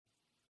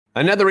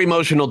Another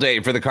emotional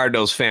day for the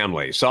Cardinals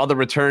family saw the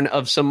return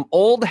of some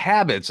old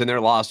habits in their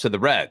loss to the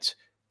Reds.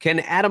 Can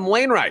Adam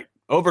Wainwright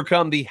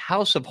overcome the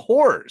house of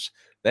horrors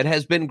that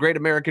has been Great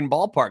American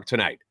Ballpark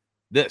tonight?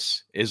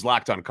 This is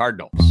Locked on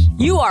Cardinals.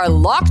 You are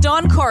Locked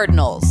on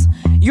Cardinals,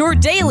 your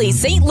daily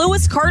St.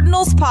 Louis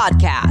Cardinals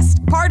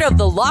podcast, part of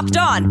the Locked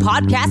on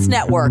Podcast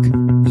Network,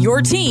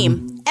 your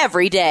team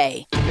every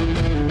day.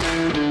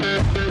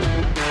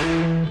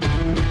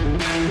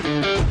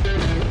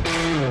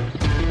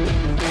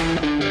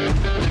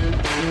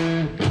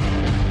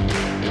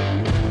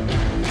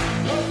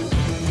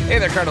 Hey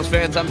there, Cardinals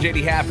fans. I'm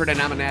JD Hafford,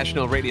 and I'm a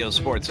national radio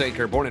sports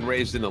anchor, born and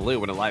raised in the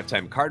Lou, and a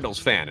lifetime Cardinals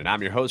fan. And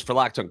I'm your host for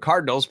Locked on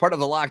Cardinals, part of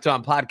the Locked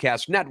on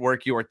Podcast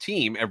Network, your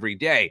team every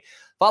day.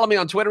 Follow me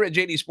on Twitter at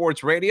JD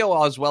Sports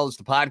Radio, as well as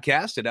the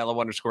podcast at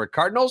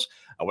LO_Cardinals.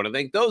 I want to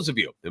thank those of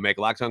you who make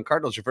Locked on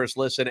Cardinals your first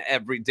listen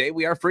every day.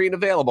 We are free and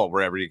available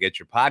wherever you get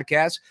your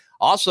podcasts.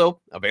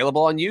 Also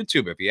available on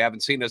YouTube. If you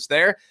haven't seen us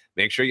there,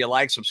 make sure you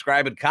like,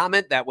 subscribe, and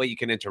comment. That way you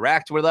can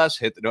interact with us.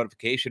 Hit the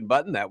notification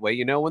button. That way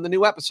you know when the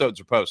new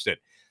episodes are posted.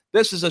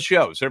 This is a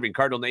show serving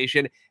Cardinal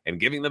Nation and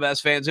giving the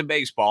best fans in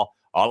baseball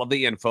all of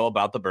the info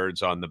about the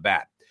birds on the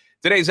bat.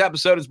 Today's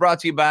episode is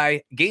brought to you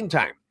by Game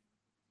Time.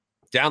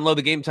 Download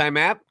the Game Time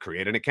app,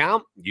 create an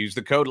account, use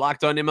the code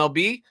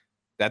LOCKEDONMLB.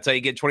 That's how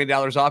you get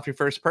 $20 off your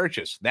first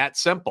purchase.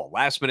 That's simple.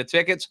 Last-minute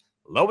tickets,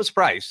 lowest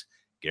price,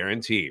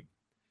 guaranteed.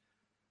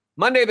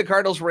 Monday, the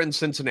Cardinals were in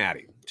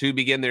Cincinnati to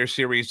begin their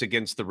series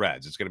against the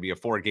Reds. It's going to be a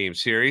 4-game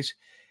series.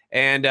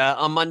 And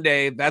on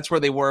Monday, that's where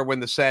they were when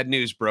the sad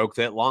news broke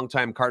that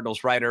longtime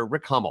Cardinals writer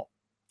Rick Hummel,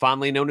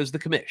 fondly known as the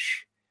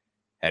Commish,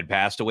 had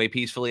passed away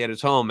peacefully at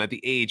his home at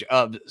the age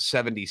of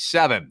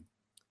 77.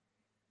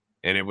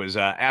 And it was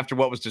after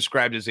what was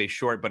described as a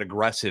short but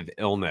aggressive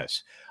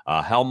illness.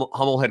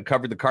 Hummel had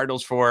covered the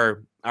Cardinals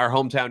for our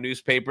hometown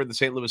newspaper, the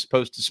St. Louis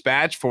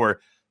Post-Dispatch,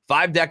 for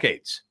 5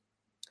 decades.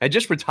 Had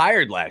just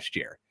retired last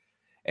year.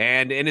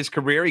 And in his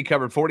career, he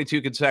covered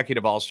 42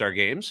 consecutive All-Star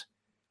games.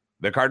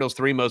 The Cardinals'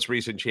 3 most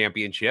recent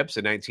championships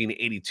in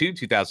 1982,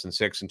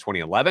 2006, and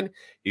 2011.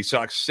 He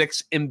saw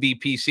 6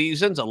 MVP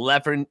seasons,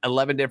 11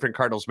 different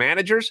Cardinals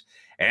managers,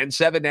 and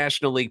 7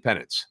 National League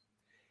pennants.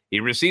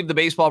 He received the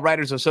Baseball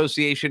Writers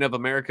Association of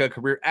America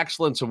Career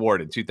Excellence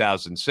Award in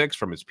 2006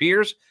 from his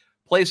peers,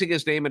 placing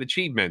his name and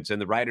achievements in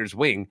the Writers'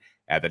 Wing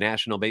at the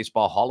National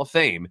Baseball Hall of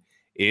Fame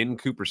in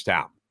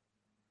Cooperstown.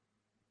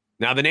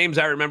 Now, the names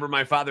I remember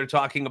my father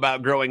talking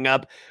about growing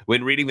up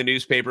when reading the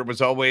newspaper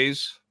was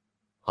always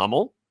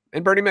Hummel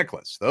and Bernie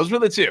Miklasz. Those were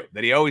the 2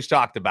 that he always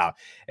talked about.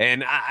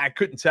 And I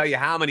couldn't tell you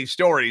how many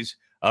stories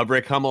of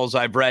Rick Hummel's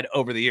I've read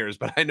over the years,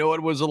 but I know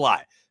it was a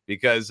lot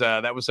because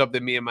that was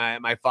something me and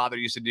my father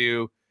used to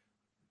do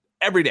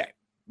every day,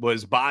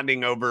 was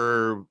bonding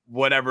over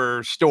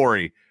whatever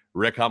story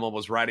Rick Hummel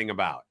was writing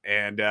about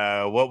and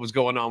what was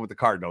going on with the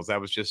Cardinals.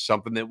 That was just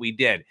something that we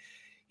did.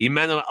 He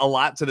meant a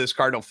lot to this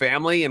Cardinal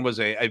family and was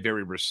a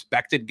very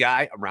respected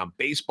guy around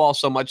baseball,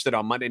 so much that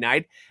on Monday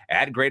night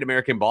at Great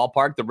American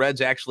Ballpark, the Reds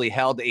actually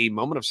held a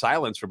moment of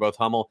silence for both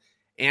Hummel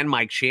and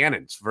Mike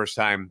Shannon. It's the first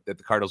time that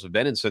the Cardinals have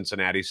been in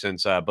Cincinnati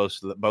since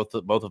both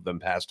of them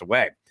passed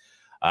away.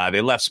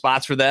 They left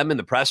spots for them in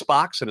the press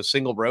box in a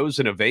single rose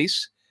in a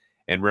vase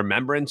in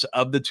remembrance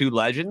of the 2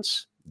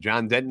 legends.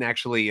 John Denton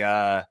actually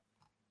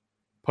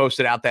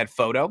posted out that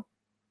photo.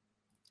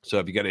 So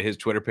if you go to his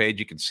Twitter page,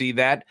 you can see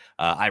that.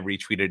 I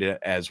retweeted it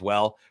as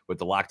well with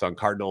the Locked on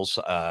Cardinals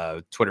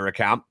Twitter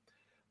account.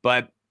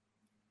 But,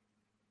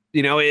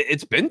 you know,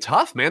 it's been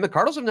tough, man. The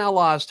Cardinals have now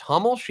lost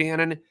Hummel,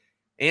 Shannon,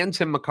 and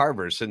Tim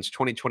McCarver since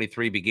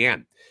 2023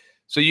 began.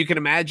 So you can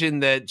imagine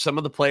that some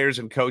of the players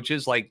and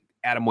coaches like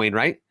Adam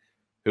Wainwright,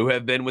 who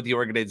have been with the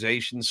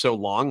organization so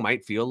long,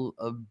 might feel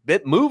a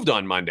bit moved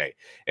on Monday.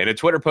 In a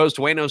Twitter post,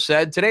 Waino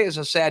said, "Today is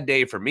a sad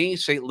day for me.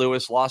 St.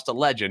 Louis lost a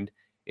legend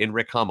in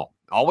Rick Hummel.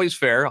 Always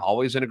fair,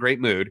 always in a great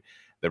mood.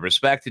 The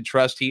respect and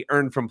trust he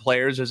earned from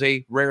players is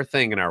a rare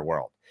thing in our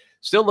world.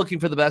 Still looking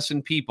for the best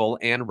in people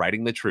and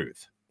writing the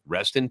truth.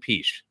 Rest in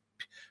peace.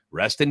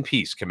 Rest in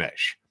peace,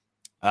 Commish."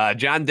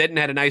 John Denton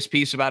had a nice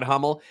piece about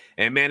Hummel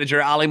and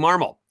manager Ollie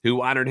Marmol,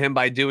 who honored him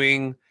by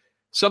doing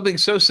something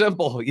so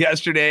simple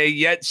yesterday,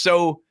 yet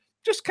so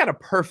just kind of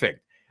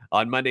perfect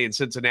on Monday in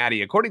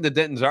Cincinnati. According to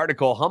Denton's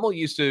article, Hummel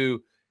used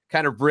to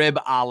kind of rib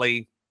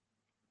Ollie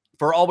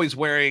for always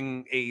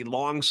wearing a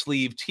long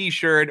sleeve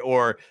t-shirt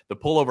or the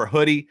pullover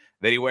hoodie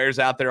that he wears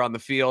out there on the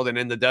field and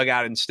in the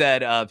dugout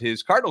instead of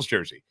his Cardinals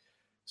jersey.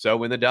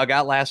 So in the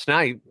dugout last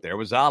night, there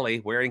was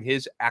Ollie wearing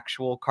his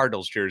actual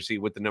Cardinals jersey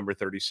with the number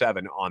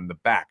 37 on the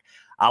back.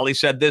 Ollie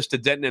said this to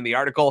Denton in the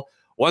article: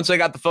 "Once I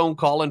got the phone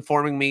call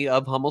informing me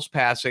of Hummel's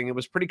passing, it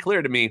was pretty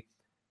clear to me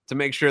to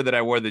make sure that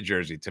I wore the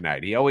jersey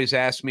tonight. He always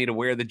asked me to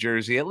wear the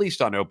jersey, at least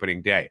on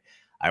opening day.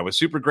 I was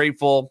super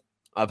grateful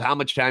of how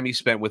much time he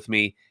spent with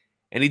me,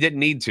 and he didn't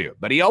need to,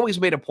 but he always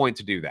made a point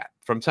to do that.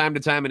 From time to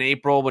time in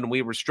April, when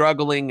we were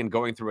struggling and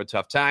going through a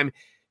tough time,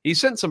 he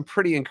sent some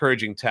pretty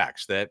encouraging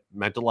texts that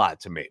meant a lot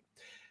to me.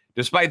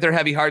 Despite their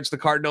heavy hearts, the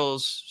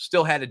Cardinals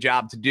still had a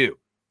job to do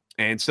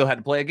and still had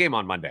to play a game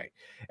on Monday.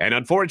 And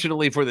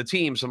unfortunately for the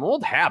team, some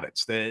old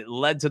habits that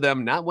led to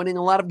them not winning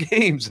a lot of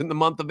games in the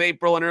month of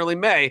April and early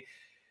May,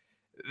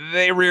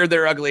 they reared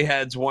their ugly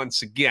heads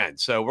once again.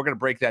 So we're going to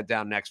break that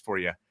down next for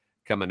you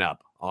coming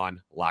up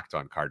on Locked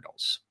On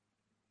Cardinals.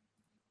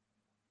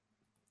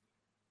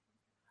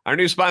 Our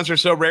new sponsor,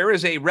 So Rare,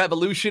 is a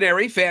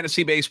revolutionary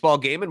fantasy baseball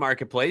game and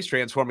marketplace,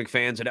 transforming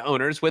fans into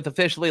owners with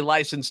officially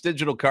licensed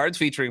digital cards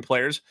featuring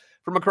players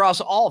from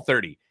across all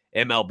 30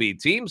 MLB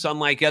teams.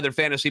 Unlike other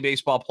fantasy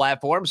baseball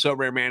platforms, So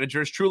Rare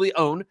managers truly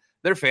own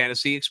their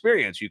fantasy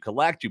experience. You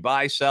collect, you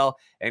buy, sell,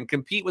 and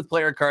compete with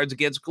player cards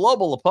against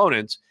global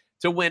opponents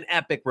to win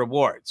epic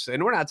rewards.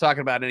 And we're not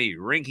talking about any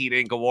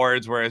rinky-dink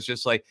awards where it's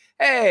just like,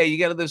 hey, you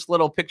get this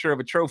little picture of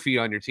a trophy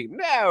on your team.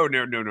 No.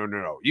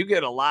 You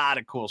get a lot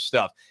of cool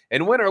stuff.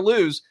 And win or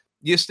lose,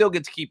 you still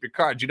get to keep your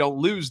cards. You don't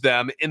lose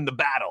them in the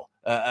battle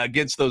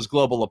against those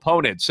global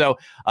opponents. So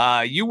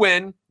you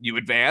win, you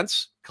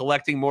advance,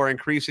 collecting more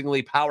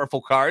increasingly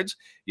powerful cards.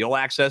 You'll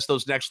access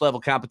those next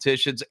level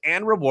competitions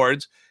and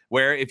rewards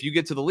where if you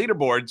get to the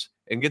leaderboards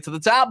and get to the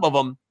top of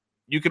them,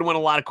 you can win a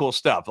lot of cool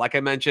stuff. Like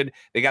I mentioned,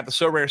 they got the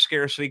So Rare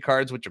Scarcity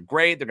cards, which are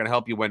great. They're going to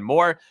help you win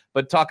more.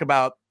 But talk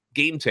about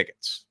game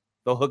tickets.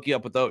 They'll hook you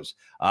up with those.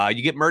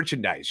 You get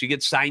merchandise. You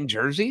get signed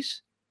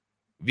jerseys,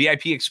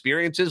 VIP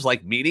experiences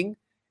like meeting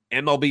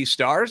MLB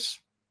stars.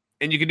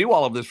 And you can do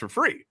all of this for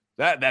free.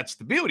 That's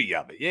the beauty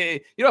of it. You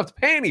don't have to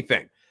pay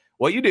anything.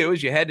 What you do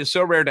is you head to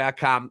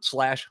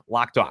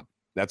sorare.com/lockedon.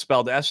 That's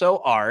spelled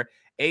SORARE.com.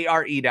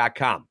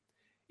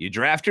 You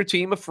draft your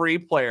team of free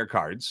player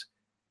cards.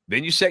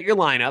 Then you set your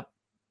lineup.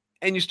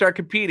 And you start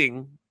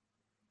competing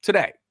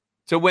today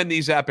to win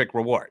these epic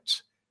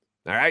rewards.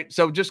 All right.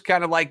 So just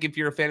kind of like if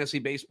you're a fantasy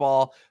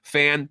baseball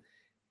fan,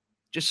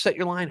 just set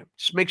your lineup.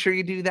 Just make sure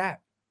you do that.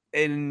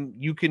 And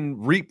you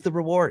can reap the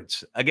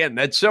rewards. Again,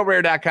 that's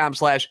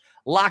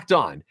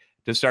sorare.com/lockedon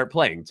to start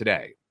playing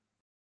today.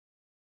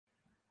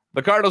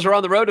 The Cardinals are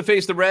on the road to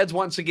face the Reds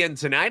once again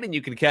tonight, and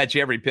you can catch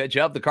every pitch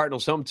of the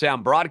Cardinals'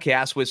 hometown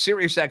broadcast with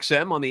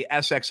SiriusXM on the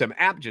SXM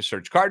app. Just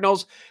search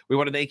Cardinals. We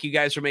want to thank you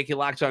guys for making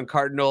Locked On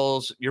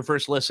Cardinals your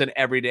first listen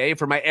every day.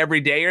 For my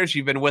everydayers,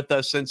 you've been with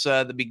us since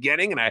the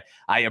beginning, and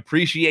I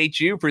appreciate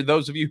you. For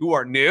those of you who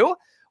are new,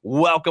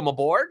 welcome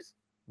aboard.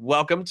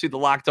 Welcome to the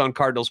Locked On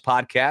Cardinals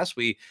podcast.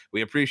 We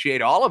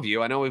appreciate all of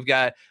you. I know we've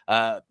got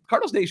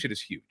Cardinals Nation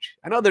is huge.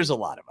 I know there's a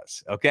lot of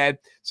us, okay?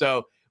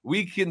 So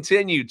we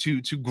continue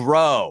to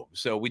grow.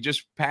 So we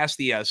just passed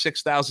the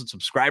 6,000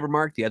 subscriber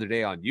mark the other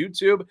day on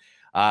YouTube.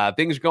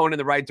 Things are going in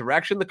the right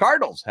direction. The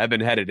Cardinals have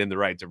been headed in the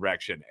right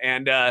direction.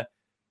 And,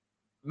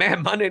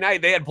 man, Monday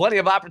night, they had plenty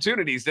of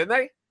opportunities, didn't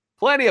they?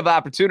 Plenty of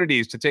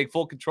opportunities to take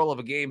full control of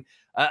a game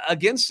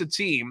against a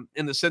team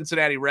in the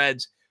Cincinnati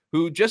Reds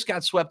who just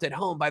got swept at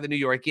home by the New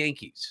York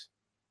Yankees.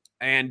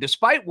 And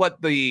despite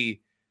what the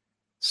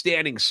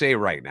standings say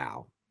right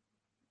now,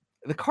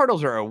 the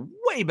Cardinals are a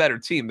way better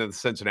team than the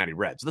Cincinnati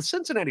Reds. The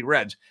Cincinnati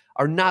Reds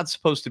are not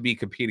supposed to be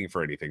competing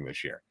for anything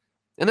this year.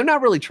 And they're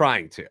not really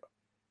trying to.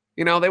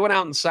 You know, they went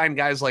out and signed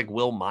guys like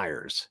Will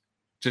Myers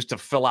just to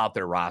fill out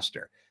their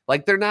roster.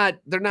 Like they're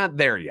not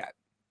there yet.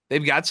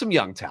 They've got some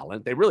young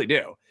talent. They really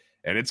do.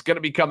 And it's going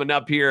to be coming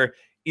up here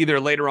either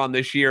later on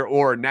this year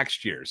or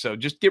next year. So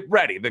just get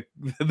ready.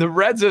 The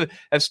Reds have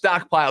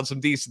stockpiled some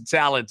decent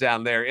talent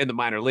down there in the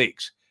minor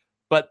leagues.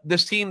 But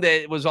this team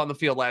that was on the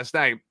field last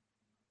night,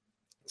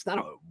 it's not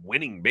a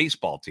winning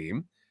baseball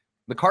team.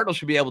 The Cardinals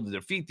should be able to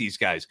defeat these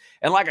guys.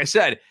 And like I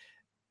said,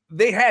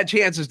 they had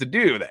chances to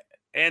do that.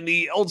 And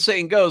the old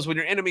saying goes, when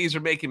your enemies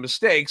are making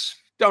mistakes,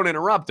 don't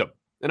interrupt them.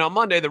 And on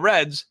Monday, the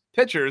Reds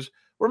pitchers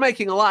were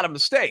making a lot of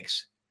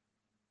mistakes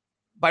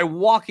by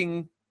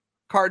walking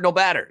Cardinal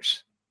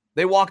batters.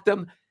 They walked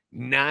them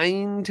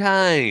 9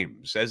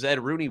 times, as Ed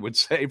Rooney would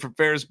say for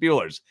Ferris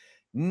Bueller's.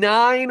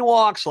 9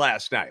 walks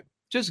last night,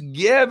 just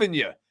giving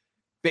you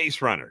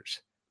base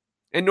runners.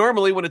 And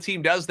normally when a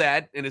team does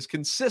that and is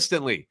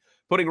consistently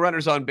putting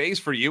runners on base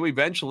for you,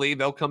 eventually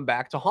they'll come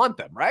back to haunt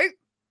them, right?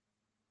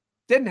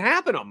 Didn't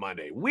happen on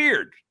Monday.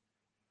 Weird.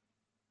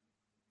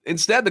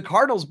 Instead, the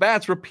Cardinals'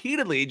 bats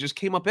repeatedly just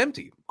came up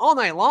empty all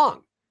night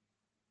long.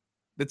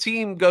 The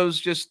team goes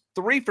just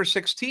 3 for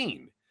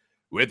 16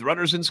 with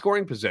runners in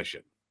scoring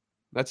position.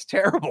 That's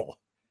terrible.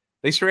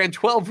 They strand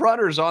 12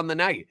 runners on the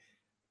night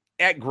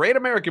at Great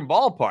American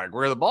Ballpark,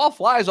 where the ball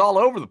flies all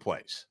over the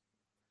place.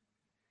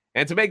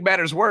 And to make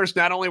matters worse,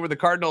 not only were the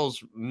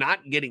Cardinals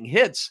not getting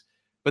hits,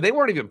 but they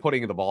weren't even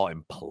putting the ball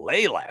in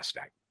play last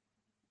night.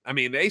 I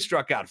mean, they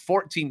struck out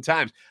 14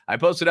 times. I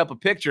posted up a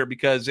picture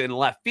because in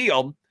left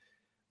field,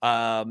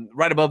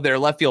 right above their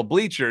left field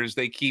bleachers,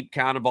 they keep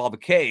count of all the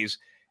Ks,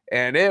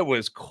 and it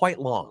was quite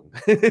long.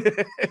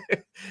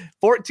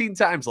 14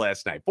 times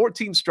last night,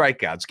 14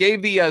 strikeouts.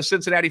 Gave the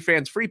Cincinnati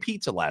fans free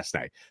pizza last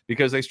night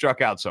because they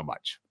struck out so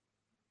much.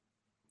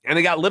 And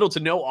they got little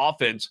to no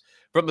offense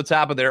from the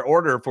top of their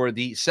order for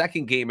the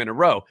second game in a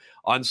row.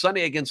 On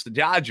Sunday against the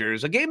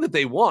Dodgers, a game that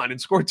they won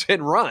and scored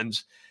 10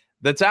 runs,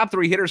 the top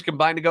 3 hitters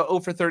combined to go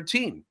 0 for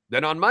 13.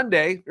 Then on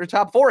Monday, their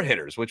top 4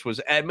 hitters, which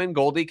was Edman,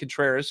 Goldie,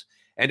 Contreras,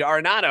 and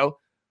Arenado,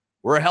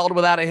 were held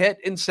without a hit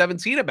in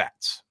 17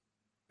 at-bats.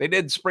 They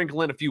did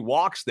sprinkle in a few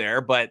walks there,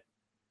 but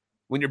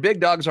when your big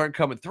dogs aren't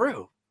coming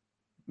through,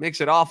 it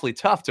makes it awfully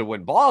tough to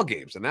win ball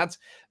games. And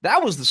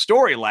that was the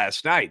story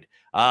last night.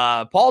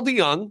 Paul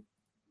DeJong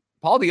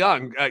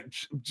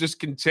just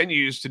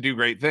continues to do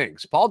great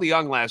things. Paul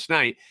DeJong last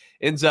night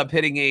ends up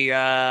hitting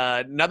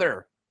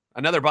another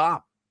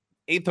bomb.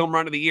 8th home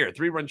run of the year,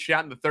 3-run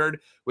shot in the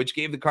third, which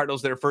gave the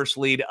Cardinals their first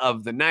lead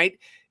of the night.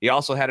 He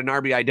also had an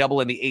RBI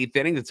double in the 8th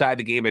inning to tie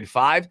the game at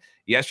 5.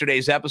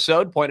 Yesterday's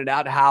episode pointed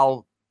out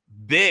how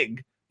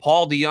big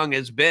Paul DeJong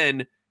has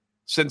been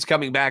since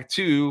coming back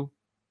to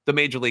the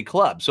Major League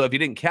club. So if you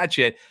didn't catch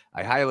it,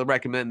 I highly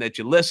recommend that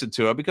you listen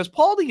to it, because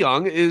Paul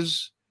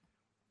DeJong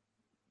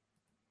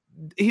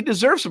he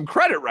deserves some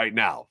credit right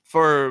now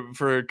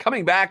for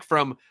coming back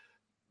from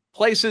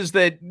places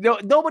that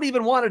nobody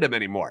even wanted him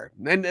anymore.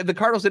 And the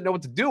Cardinals didn't know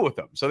what to do with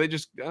him. So they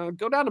just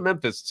go down to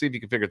Memphis and see if you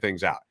can figure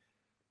things out.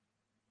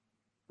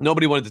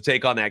 Nobody wanted to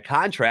take on that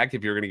contract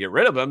if you're going to get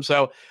rid of him.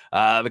 So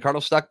the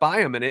Cardinals stuck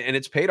by him, and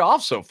it's paid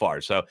off so far.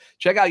 So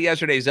check out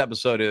yesterday's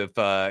episode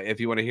if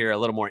you want to hear a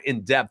little more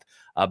in-depth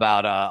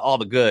about all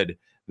the good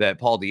that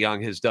Paul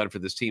DeJong has done for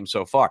this team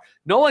so far.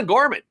 Nolan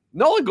Gorman,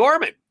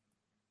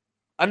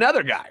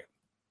 another guy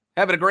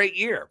having a great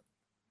year.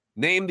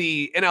 Named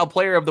the NL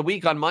Player of the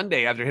Week on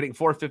Monday after hitting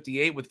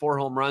 .458 with 4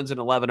 home runs and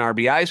 11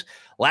 RBIs.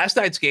 Last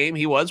night's game,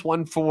 he was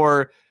 1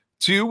 for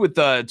 2 with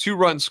 2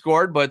 runs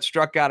scored, but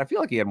struck out. I feel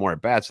like he had more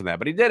at-bats than that,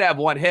 but he did have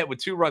 1 hit with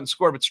 2 runs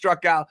scored, but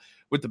struck out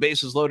with the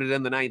bases loaded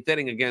in the 9th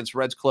inning against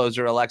Reds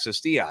closer Alexis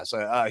Diaz.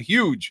 A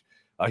huge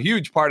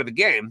part of the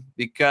game,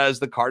 because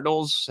the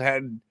Cardinals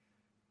had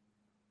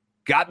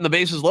gotten the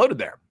bases loaded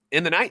there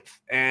in the 9th.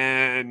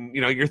 And,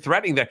 you're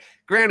threatening there.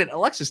 Granted,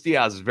 Alexis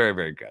Diaz is very,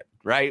 very good,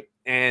 right?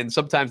 And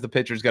sometimes the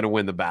pitcher's going to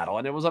win the battle.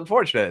 And it was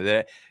unfortunate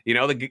that,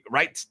 the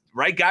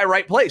right guy,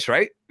 right place,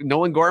 right?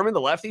 Nolan Gorman, the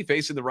lefty,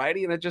 facing the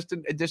righty, and it just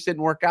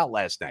didn't work out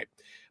last night.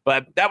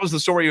 But that was the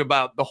story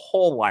about the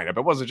whole lineup.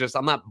 It wasn't just,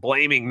 I'm not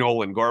blaming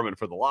Nolan Gorman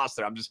for the loss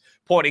there. I'm just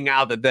pointing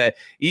out that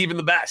even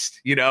the best,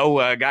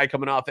 guy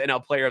coming off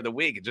NL Player of the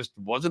Week, it just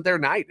wasn't their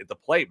night at the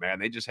plate, man.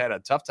 They just had a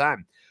tough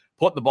time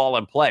putting the ball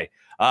in play.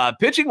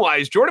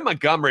 Pitching-wise, Jordan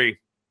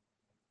Montgomery,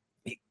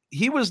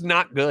 he was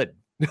not good.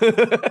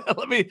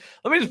 Let me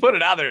just put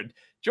it out there.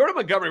 Jordan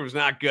Montgomery was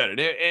not good, and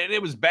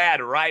it was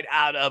bad right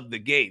out of the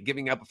gate,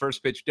 giving up a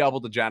first pitch double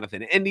to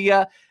Jonathan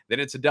India. Then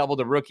it's a double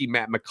to rookie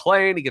Matt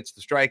McClain. He gets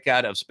the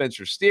strikeout of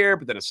Spencer Steer,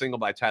 but then a single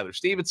by Tyler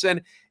Stevenson.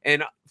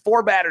 And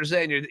 4 batters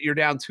in, you're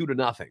down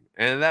 2-0,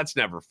 and that's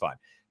never fun.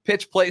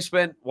 Pitch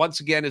placement, once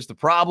again, is the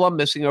problem.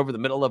 Missing over the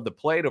middle of the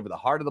plate, over the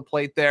heart of the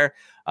plate there.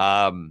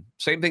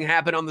 Same thing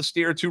happened on the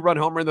Steer 2-run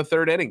homer in the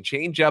 3rd inning.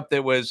 Changeup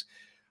that was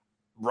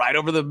right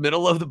over the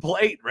middle of the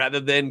plate rather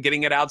than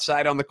getting it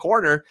outside on the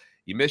corner.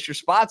 You miss your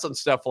spots on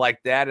stuff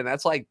like that, and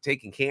that's like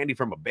taking candy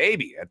from a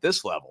baby at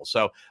this level.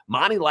 So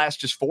Monty lasts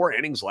just 4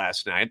 innings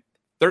last night.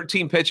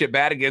 13 pitch at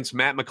bat against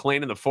Matt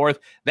McClain in the 4th.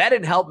 That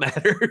didn't help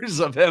matters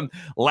of him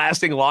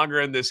lasting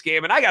longer in this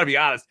game. And I got to be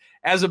honest,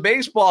 as a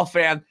baseball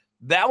fan,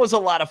 that was a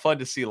lot of fun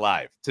to see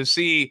live, to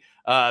see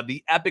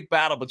the epic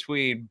battle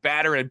between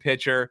batter and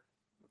pitcher,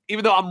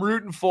 even though I'm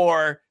rooting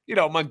for,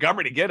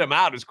 Montgomery to get him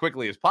out as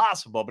quickly as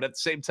possible. But at the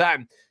same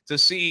time, to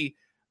see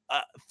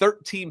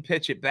 13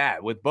 pitch at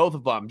bat with both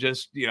of them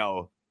just,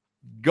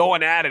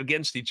 going at it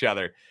against each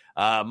other.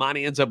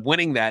 Monty ends up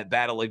winning that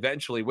battle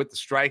eventually with the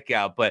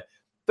strikeout. But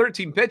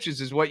 13 pitches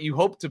is what you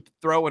hope to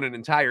throw in an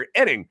entire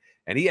inning.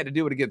 And he had to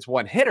do it against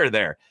one hitter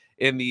there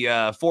in the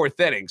 4th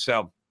inning.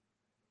 So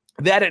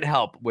that didn't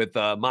help with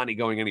Monty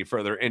going any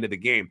further into the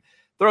game.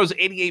 Throws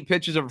 88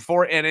 pitches over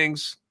 4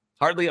 innings.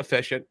 Hardly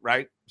efficient,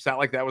 right? It's not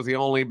like that was the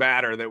only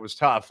batter that was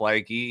tough.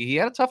 Like he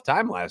had a tough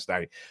time last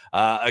night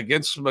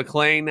against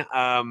McClain.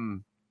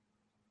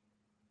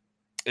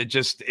 It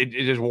just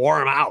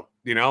wore him out.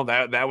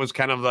 That was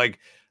kind of like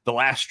the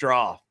last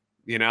straw.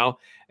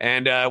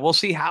 And we'll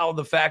see how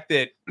the fact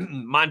that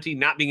Monty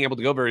not being able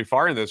to go very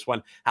far in this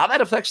one, how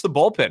that affects the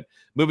bullpen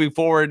moving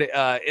forward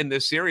in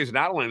this series,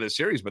 not only in this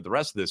series, but the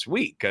rest of this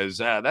week, because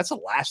that's the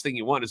last thing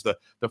you want is the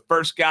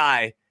first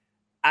guy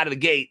out of the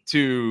gate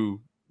to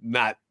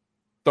not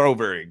throw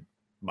very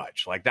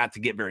much, like not to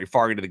get very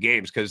far into the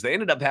games, because they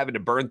ended up having to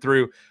burn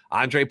through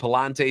Andre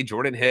Palante,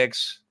 Jordan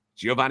Hicks,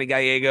 Giovanni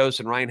Gallegos,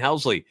 and Ryan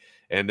Helsley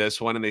in this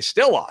one, and they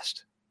still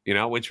lost,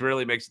 which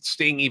really makes it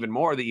sting even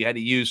more that you had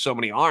to use so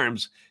many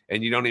arms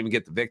and you don't even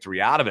get the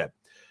victory out of it.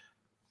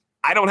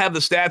 I don't have the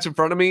stats in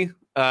front of me.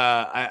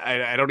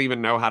 I don't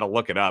even know how to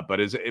look it up, but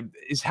is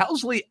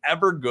Helsley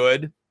ever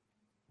good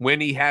when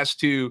he has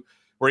to,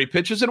 where he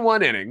pitches in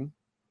 1 inning,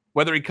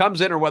 whether he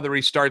comes in or whether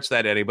he starts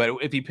that inning, but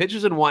if he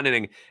pitches in 1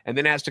 inning and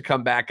then has to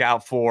come back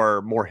out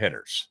for more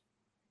hitters,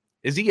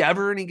 is he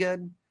ever any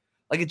good?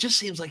 Like, it just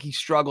seems like he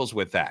struggles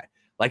with that.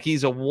 Like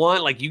he's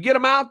like you get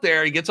him out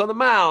there, he gets on the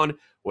mound,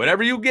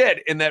 whatever you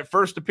get in that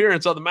first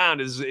appearance on the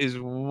mound is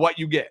what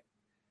you get.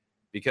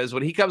 Because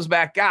when he comes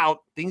back out,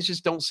 things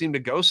just don't seem to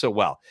go so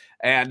well.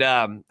 And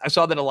I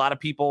saw that a lot of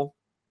people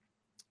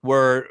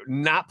were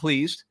not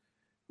pleased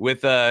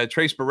with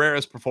Trace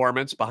Barrera's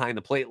performance behind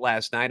the plate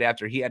last night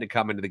after he had to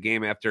come into the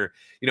game after,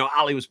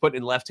 Ollie was putting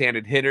in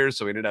left-handed hitters,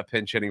 so he ended up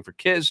pinch hitting for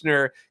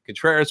Kisner.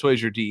 Contreras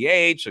was your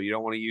DH, so you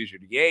don't want to use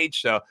your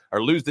DH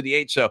or lose the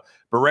DH. So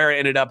Barrera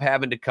ended up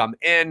having to come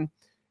in.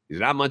 He's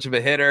not much of a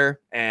hitter,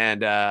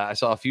 and I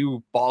saw a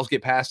few balls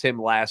get past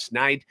him last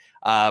night.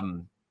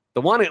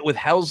 The one with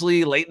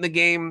Helsley late in the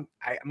game,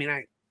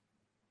 I'm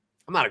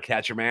not a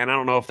catcher, man. I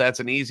don't know if that's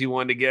an easy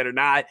one to get or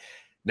not.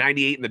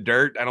 98 in the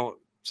dirt. I don't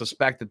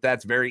suspect that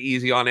that's very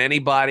easy on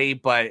anybody,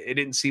 but it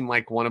didn't seem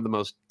like one of the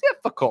most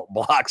difficult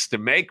blocks to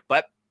make,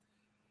 but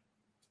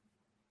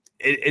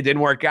it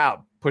didn't work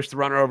out. Push the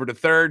runner over to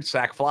third,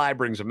 sack fly,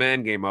 brings him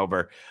in, game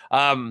over.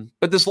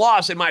 But this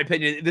loss, in my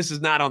opinion, this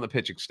is not on the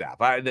pitching staff.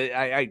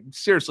 I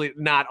seriously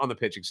not on the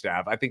pitching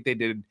staff. I think they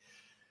did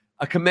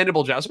a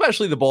commendable job,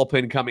 especially the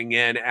bullpen coming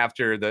in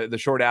after the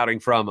short outing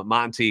from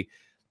Monty.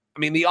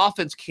 The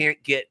offense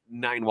can't get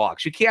 9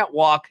 walks. You can't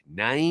walk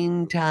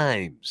 9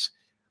 times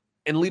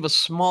and leave a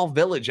small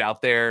village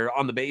out there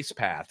on the base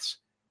paths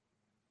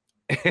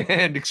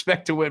and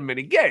expect to win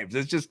many games.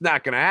 It's just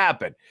not going to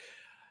happen.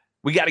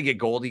 We got to get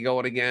Goldie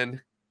going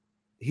again.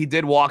 He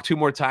did walk 2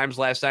 more times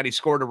last night. He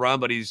scored a run,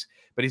 but he's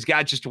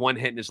got just 1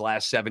 hit in his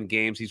last 7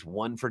 games. He's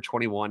 1 for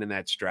 21 in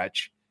that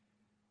stretch.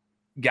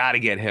 Got to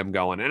get him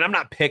going. And I'm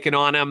not picking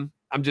on him.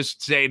 I'm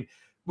just saying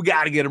we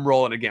got to get him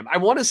rolling again. I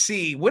want to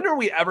see, when are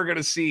we ever going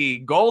to see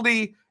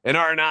Goldie and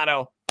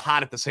Arenado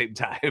hot at the same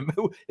time?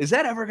 Is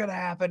that ever going to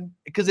happen?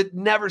 Because it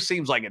never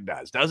seems like it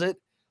does it?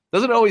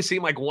 Doesn't it always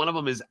seem like one of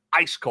them is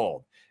ice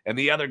cold and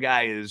the other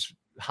guy is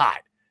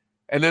hot,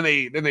 and then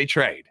they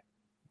trade?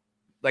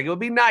 Like, it would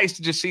be nice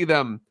to just see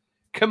them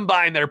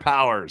combine their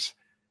powers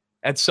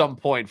at some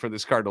point for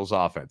this Cardinals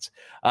offense.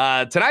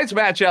 Tonight's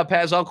matchup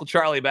has Uncle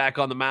Charlie back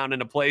on the mound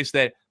in a place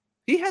that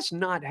he has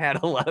not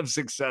had a lot of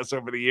success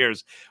over the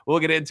years. We'll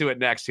get into it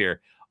next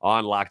here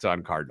on Locked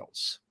On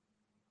Cardinals.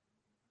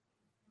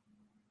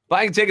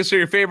 Buying tickets for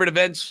your favorite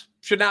events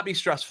should not be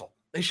stressful.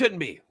 They shouldn't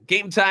be.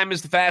 Game Time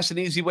is the fast and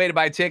easy way to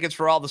buy tickets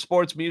for all the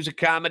sports, music,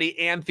 comedy,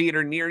 and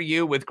theater near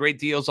you with great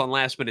deals on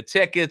last-minute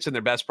tickets and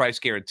their best price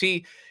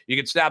guarantee. You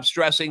can stop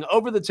stressing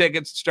over the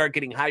tickets and start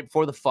getting hyped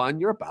for the fun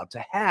you're about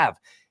to have.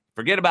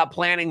 Forget about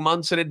planning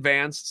months in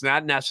advance. It's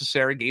not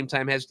necessary. Game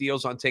Time has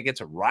deals on tickets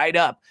right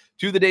up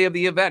to the day of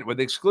the event with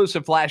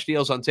exclusive flash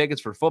deals on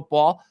tickets for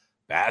football,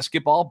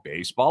 basketball,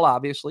 baseball,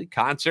 obviously,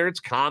 concerts,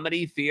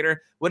 comedy,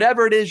 theater,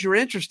 whatever it is you're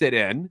interested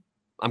in.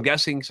 I'm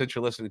guessing, since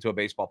you're listening to a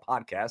baseball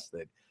podcast,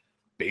 that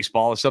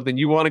baseball is something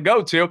you want to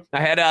go to.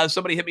 I had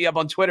somebody hit me up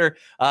on Twitter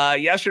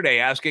yesterday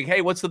asking,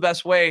 hey, what's the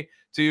best way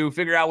to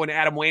figure out when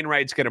Adam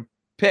Wainwright's going to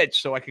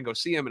pitch so I can go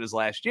see him in his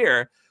last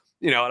year?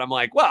 And I'm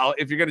like, well,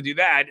 if you're going to do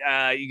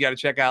that, you got to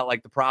check out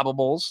like the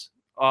probables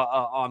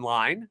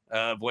online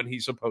of when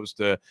he's supposed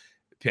to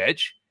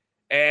pitch,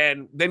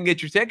 and then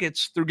get your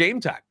tickets through Game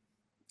Time.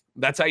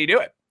 That's how you do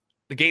it.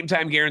 The Game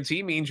Time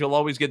guarantee means you'll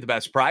always get the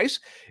best price.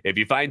 If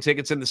you find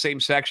tickets in the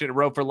same section and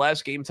row for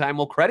less, Game Time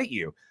will credit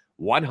you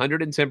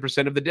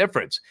 110% of the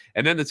difference.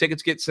 And then the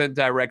tickets get sent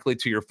directly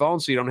to your phone,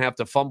 so you don't have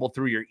to fumble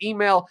through your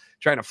email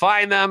trying to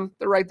find them.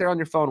 They're right there on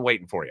your phone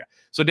waiting for you.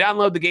 So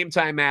download the Game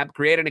Time app,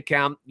 create an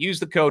account, use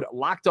the code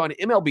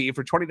LOCKEDONMLB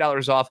for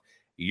 $20 off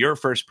your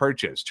first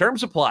purchase.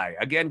 Terms apply.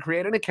 Again,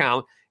 create an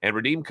account and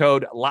redeem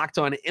code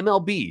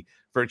LOCKEDONMLB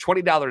for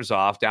 $20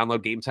 off.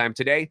 Download Game Time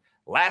today.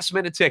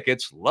 Last-minute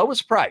tickets,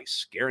 lowest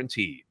price,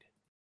 guaranteed.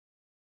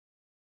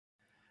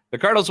 The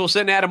Cardinals will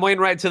send Adam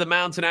Wainwright to the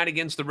mound tonight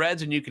against the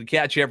Reds, and you can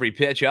catch every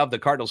pitch of the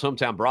Cardinals'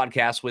 hometown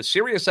broadcast with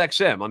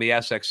SiriusXM on the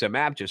SXM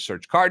app. Just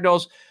search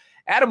Cardinals.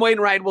 Adam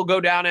Wainwright will go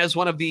down as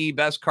one of the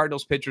best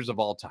Cardinals pitchers of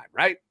all time,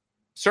 right?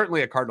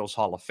 Certainly a Cardinals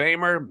Hall of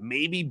Famer,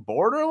 maybe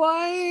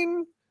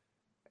borderline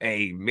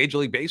a Major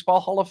League Baseball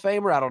Hall of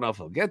Famer. I don't know if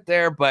he'll get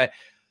there, but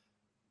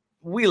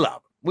we love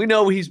him. We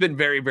know he's been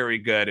very, very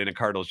good in a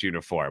Cardinals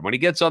uniform. When he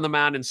gets on the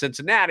mound in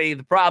Cincinnati,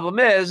 the problem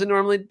is it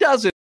normally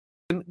doesn't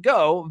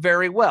go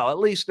very well, at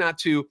least not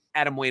to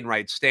Adam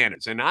Wainwright's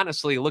standards. And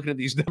honestly, looking at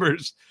these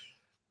numbers,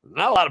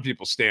 not a lot of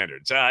people's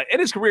standards. In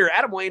his career,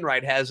 Adam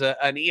Wainwright has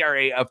an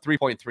ERA of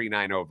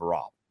 3.39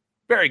 overall.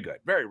 Very good,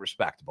 very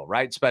respectable,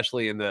 right?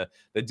 Especially in the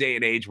day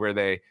and age where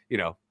they,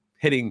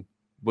 hitting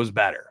was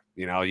better.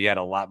 You had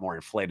a lot more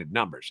inflated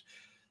numbers.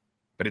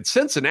 But in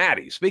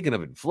Cincinnati, speaking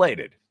of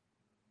inflated,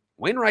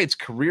 Wainwright's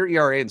career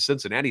ERA in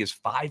Cincinnati is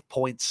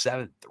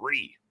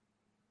 5.73.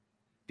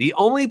 The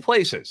only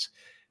places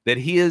that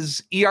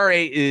his ERA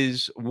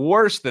is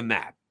worse than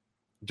that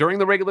during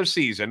the regular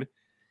season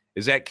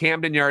is at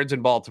Camden Yards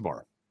in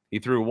Baltimore. He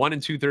threw 1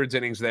 2/3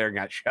 innings there and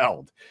got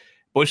shelled.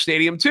 Busch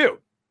Stadium, 2.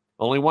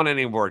 Only 1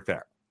 inning of work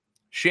there.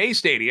 Shea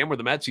Stadium, where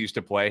the Mets used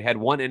to play, had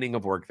 1 inning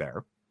of work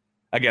there.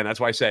 Again, that's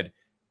why I said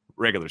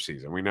regular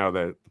season. We know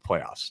the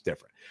playoffs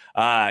different.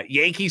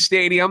 Yankee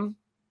Stadium,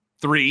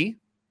 3.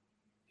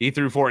 He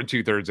threw 4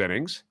 2/3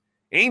 innings.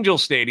 Angel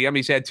Stadium,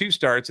 he's had 2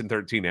 starts in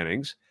 13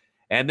 innings.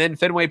 And then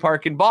Fenway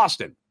Park in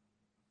Boston,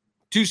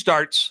 2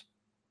 starts,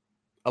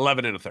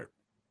 11 1/3.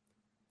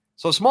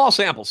 So small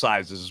sample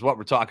sizes is what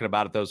we're talking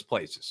about at those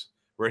places,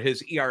 where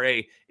his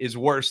ERA is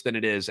worse than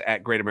it is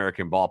at Great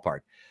American Ballpark.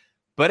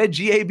 But at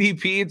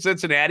GABP in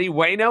Cincinnati,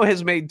 Waino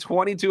has made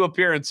 22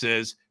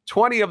 appearances,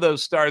 20 of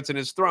those starts, and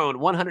has thrown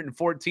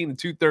 114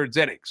 2/3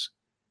 innings.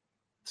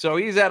 So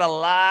he's had a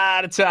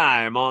lot of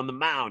time on the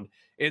mound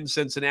in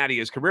Cincinnati.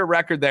 His career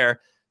record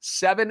there,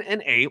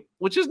 7-8,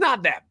 which is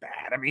not that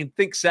bad. I mean,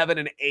 think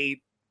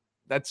 7-8.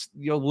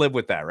 You'll live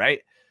with that,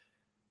 right?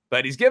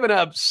 But he's given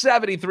up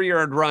 73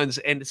 earned runs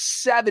and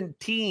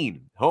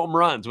 17 home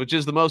runs, which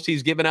is the most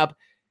he's given up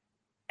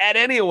at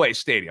any away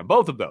stadium.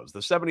 Both of those,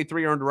 the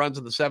 73 earned runs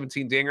and the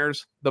 17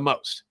 dingers, the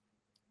most.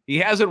 He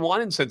hasn't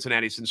won in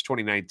Cincinnati since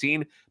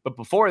 2019, but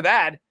before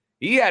that,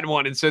 he hadn't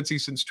won in Cincy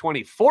since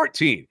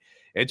 2014.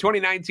 In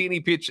 2019,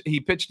 he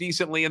pitched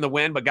decently in the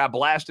win, but got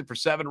blasted for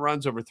 7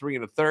 runs over 3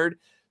 1/3.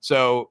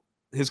 So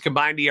his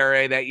combined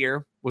ERA that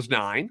year was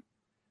 9.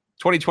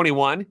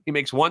 2021, he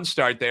makes 1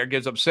 start there,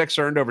 gives up 6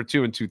 earned over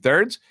 2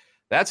 2/3.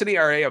 That's an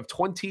ERA of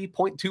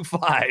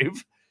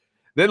 20.25.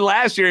 Then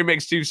last year, he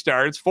makes 2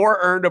 starts, 4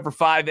 earned over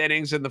 5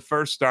 innings in the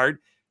first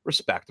start.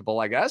 Respectable,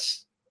 I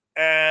guess.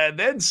 And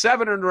then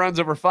 7 earned runs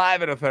over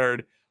 5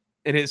 1/3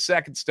 in his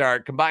second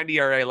start. Combined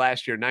ERA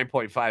last year,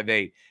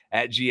 9.58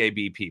 at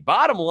GABP.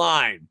 Bottom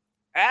line,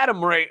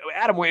 Adam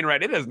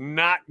Wainwright, it has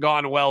not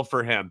gone well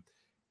for him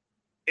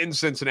in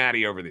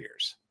Cincinnati over the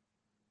years.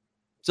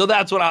 So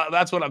that's what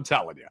I'm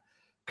telling you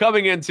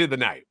coming into the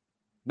night.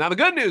 Now, the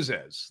good news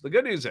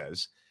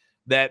is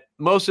that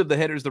most of the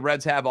hitters the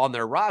Reds have on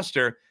their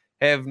roster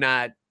have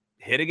not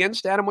hit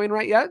against Adam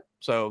Wainwright yet.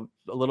 So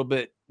a little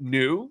bit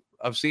new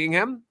of seeing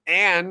him.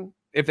 And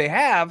if they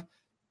have,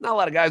 not a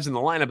lot of guys in the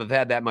lineup have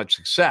had that much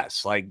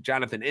success. Like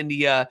Jonathan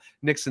India,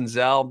 Nick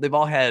Senzel, they've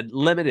all had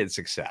limited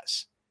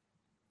success.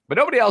 But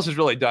nobody else has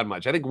really done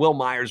much. I think Will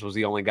Myers was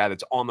the only guy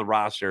that's on the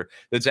roster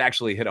that's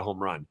actually hit a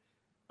home run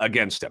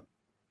against him.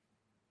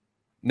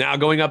 Now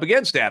going up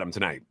against Adam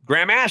tonight,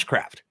 Graham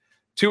Ashcraft,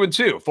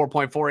 2-2,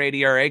 4.48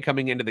 ERA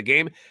coming into the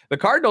game. The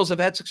Cardinals have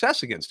had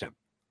success against him,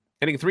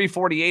 hitting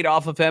 .348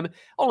 off of him,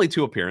 only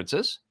 2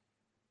 appearances.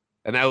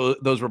 And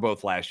those were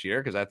both last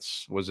year because that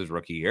was his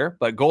rookie year.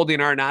 But Goldie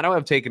and Arenado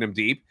have taken him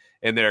deep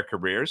in their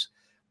careers.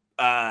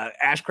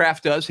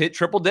 Ashcraft does hit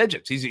triple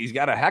digits. He's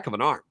got a heck of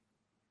an arm.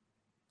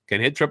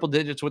 Can hit triple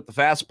digits with the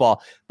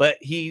fastball, but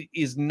he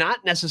is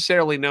not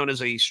necessarily known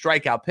as a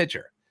strikeout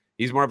pitcher.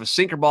 He's more of a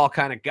sinker ball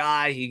kind of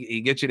guy.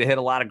 He gets you to hit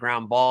a lot of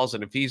ground balls,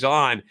 and if he's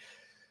on,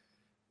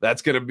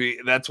 that's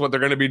what they're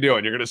going to be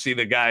doing. You're going to see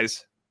the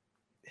guys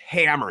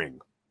hammering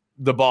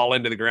the ball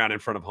into the ground in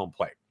front of home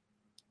plate.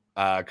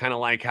 Kind of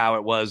like how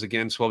it was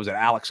against,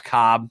 Alex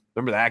Cobb.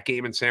 Remember that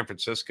game in San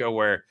Francisco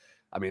where,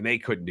 I mean, they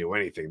couldn't do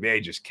anything.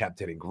 They just kept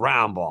hitting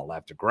ground ball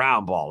after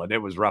ground ball, and it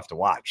was rough to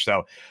watch.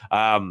 So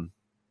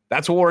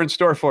that's what we're in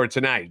store for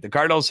tonight. The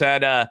Cardinals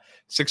had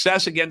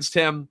success against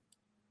him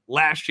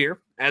last year,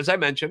 as I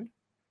mentioned.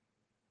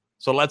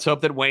 So let's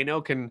hope that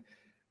Waino can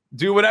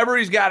do whatever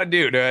he's got to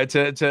do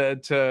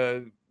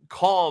to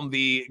calm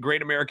the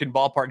Great American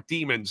Ballpark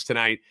demons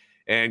tonight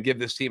and give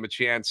this team a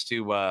chance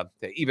to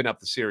even up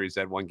the series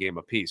at 1 game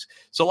apiece.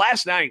 So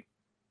last night,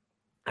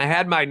 I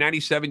had my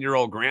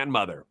 97-year-old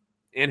grandmother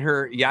in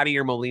her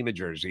Yadier Molina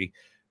jersey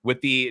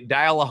with the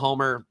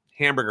Dial-A-Homer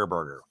hamburger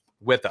burger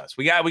with us.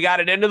 We got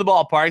it into the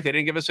ballpark. They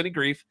didn't give us any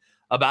grief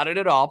about it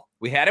at all.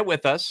 We had it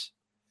with us,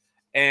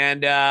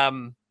 and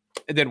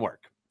it didn't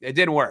work. It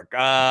didn't work.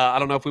 I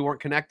don't know if we weren't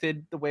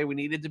connected the way we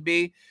needed to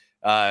be.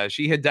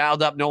 She had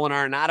dialed up Nolan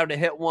Arenado to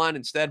hit one.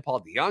 Instead,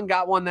 Paul DeYoung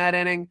got one that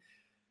inning.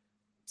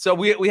 So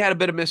we had a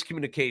bit of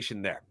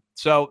miscommunication there.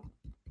 So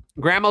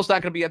Grandma's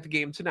not going to be at the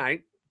game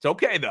tonight. It's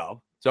okay,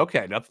 though. It's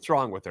okay. Nothing's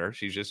wrong with her.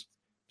 She's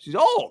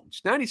old.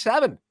 She's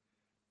 97.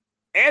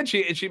 And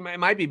she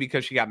might be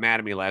because she got mad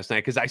at me last night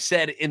because I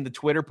said in the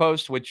Twitter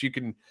post, which you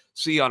can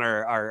see on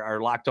our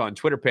Locked On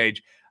Twitter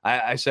page,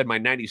 I said my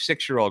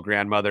 96-year-old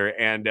grandmother,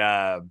 and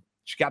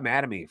she got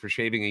mad at me for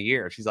shaving a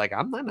year. She's like,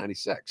 I'm not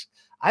 96.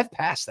 I've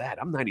passed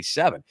that. I'm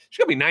 97. She's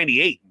going to be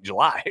 98 in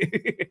July.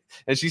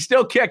 And she's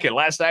still kicking.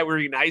 Last night we were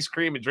eating ice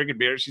cream and drinking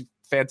beer. She's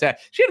fantastic.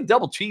 She had a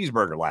double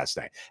cheeseburger last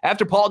night.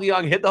 After Paul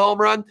DeYoung hit the home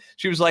run,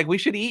 she was like, we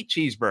should eat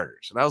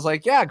cheeseburgers. And I was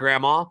like, yeah,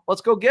 Grandma,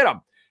 let's go get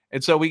them.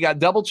 And so we got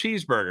double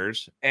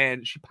cheeseburgers,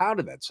 and she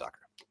pounded that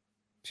sucker.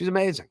 She's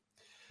amazing.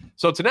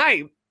 So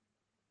tonight,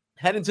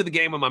 head into the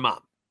game with my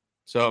mom.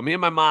 So me and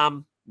my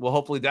mom will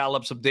hopefully dial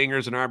up some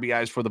dingers and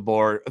RBIs for the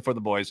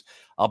boys.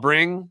 I'll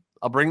bring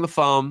the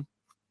foam.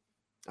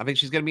 I think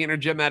she's going to be in her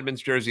Jim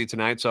Edmonds jersey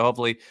tonight, so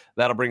hopefully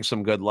that'll bring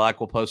some good luck.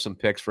 We'll post some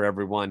pics for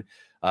everyone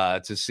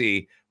to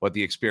see what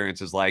the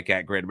experience is like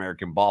at Great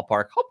American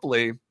Ballpark.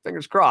 Hopefully,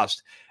 fingers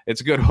crossed, it's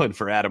a good one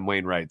for Adam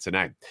Wainwright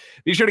tonight.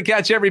 Be sure to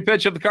catch every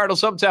pitch of the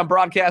Cardinals hometown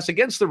broadcast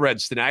against the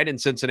Reds tonight in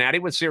Cincinnati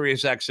with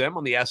SiriusXM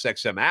on the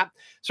SXM app.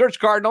 Search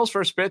Cardinals.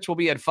 First pitch will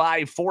be at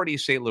 5:40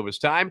 St. Louis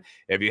time.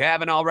 If you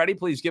haven't already,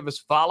 please give us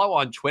a follow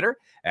on Twitter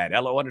at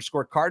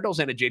 @LO_Cardinals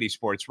and at JD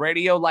Sports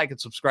Radio. Like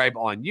and subscribe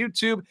on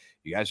YouTube.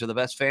 You guys are the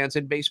best fans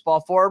in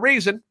baseball for a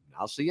reason.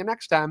 I'll see you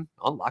next time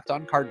on Locked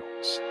On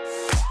Cardinals.